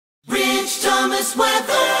Rich Thomas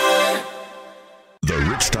Weather. The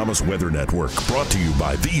Rich Thomas Weather Network, brought to you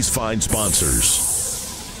by these fine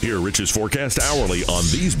sponsors. Hear Rich's forecast hourly on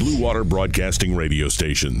these Blue Water Broadcasting radio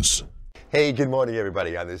stations. Hey, good morning,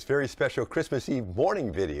 everybody. On this very special Christmas Eve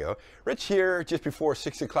morning video, Rich here just before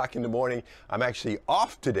 6 o'clock in the morning. I'm actually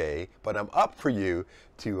off today, but I'm up for you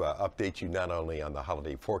to update you not only on the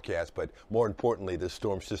holiday forecast, but more importantly, the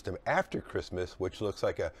storm system after Christmas, which looks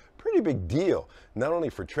like a pretty big deal, not only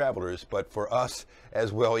for travelers, but for us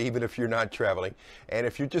as well, even if you're not traveling. And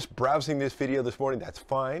if you're just browsing this video this morning, that's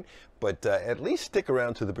fine, but at least stick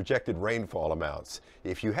around to the projected rainfall amounts.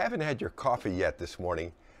 If you haven't had your coffee yet this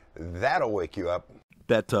morning, that'll wake you up.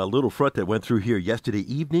 That little front that went through here yesterday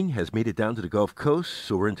evening has made it down to the Gulf Coast,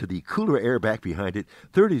 so we're into the cooler air back behind it.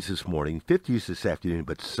 30s this morning, 50s this afternoon,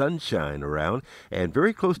 but sunshine around and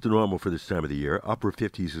very close to normal for this time of the year. Upper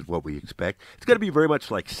 50s is what we expect. It's going to be very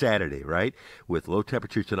much like Saturday, right? With low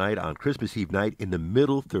temperature tonight on Christmas Eve night in the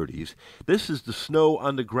middle 30s. This is the snow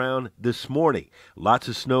on the ground this morning. Lots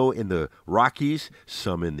of snow in the Rockies,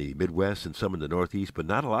 some in the Midwest and some in the Northeast, but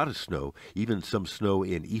not a lot of snow. Even some snow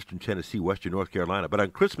in eastern Tennessee, western North Carolina. But on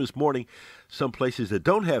Christmas morning, some places that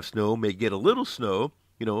don't have snow may get a little snow.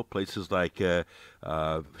 You know, places like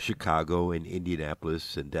Chicago and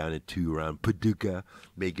Indianapolis and down into around Paducah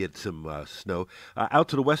may get some snow. Out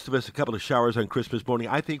to the west of us, a couple of showers on Christmas morning.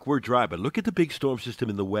 I think we're dry, but look at the big storm system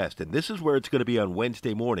in the west. And this is where it's going to be on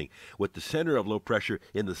Wednesday morning with the center of low pressure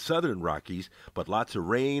in the southern Rockies, but lots of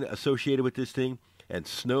rain associated with this thing, and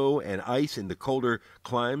snow and ice in the colder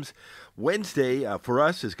climes. Wednesday, for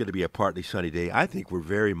us, is going to be a partly sunny day. I think we're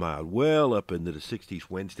very mild, well up into the 60s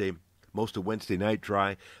Wednesday. Most of Wednesday night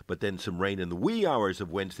dry, but then some rain in the wee hours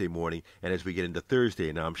of Wednesday morning. And as we get into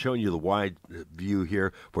Thursday, now I'm showing you the wide view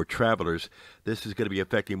here for travelers. This is going to be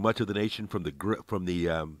affecting much of the nation from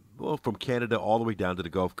Canada all the way down to the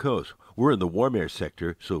Gulf Coast. We're in the warm air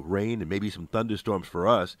sector, so rain and maybe some thunderstorms for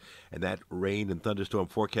us. And that rain and thunderstorm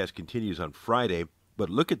forecast continues on Friday. But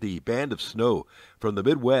look at the band of snow from the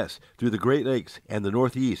Midwest through the Great Lakes and the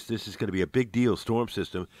Northeast. This is going to be a big deal storm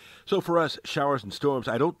system. So for us, showers and storms,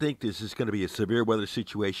 I don't think this is going to be a severe weather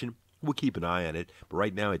situation. We'll keep an eye on it. But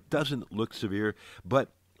right now, it doesn't look severe. But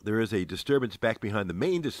there is a disturbance back behind the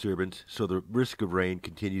main disturbance, so the risk of rain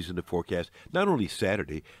continues in the forecast, not only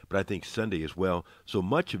Saturday, but I think Sunday as well. So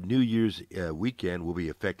much of New Year's weekend will be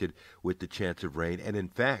affected with the chance of rain. And in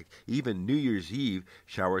fact, even New Year's Eve,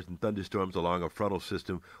 showers and thunderstorms along a frontal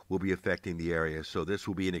system will be affecting the area. So this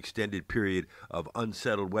will be an extended period of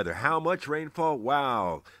unsettled weather. How much rainfall?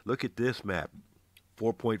 Wow, look at this map.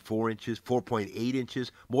 4.4 inches, 4.8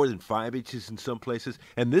 inches, more than 5 inches in some places.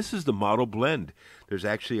 And this is the model blend. There's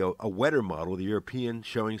actually a wetter model, the European,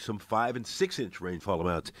 showing some 5 and 6 inch rainfall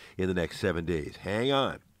amounts in the next 7 days. Hang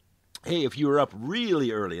on. Hey, if you were up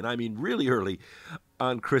really early, and I mean really early,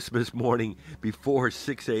 on Christmas morning before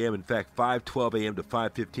 6 a.m., in fact, 5:12 a.m. to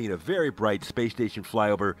 5:15, a very bright space station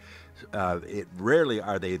flyover. Rarely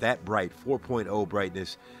are they that bright, 4.0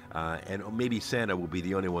 brightness, and maybe Santa will be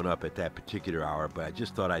the only one up at that particular hour, but I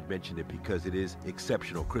just thought I'd mention it because it is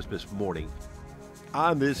exceptional Christmas morning.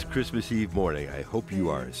 On this Christmas Eve morning, I hope you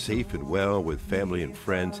are safe and well with family and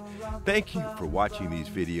friends. Thank you for watching these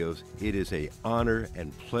videos. It is an honor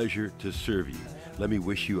and pleasure to serve you. Let me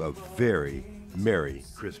wish you a very Merry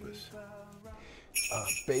Christmas.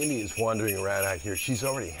 Bailey is wandering around out here. She's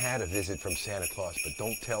already had a visit from Santa Claus, but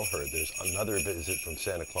don't tell her there's another visit from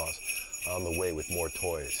Santa Claus on the way with more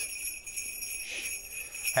toys.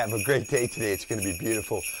 Shh. Have a great day today. It's going to be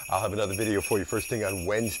beautiful. I'll have another video for you first thing on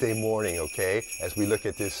Wednesday morning, okay, as we look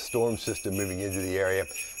at this storm system moving into the area.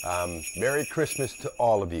 Merry Christmas to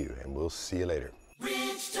all of you, and we'll see you later.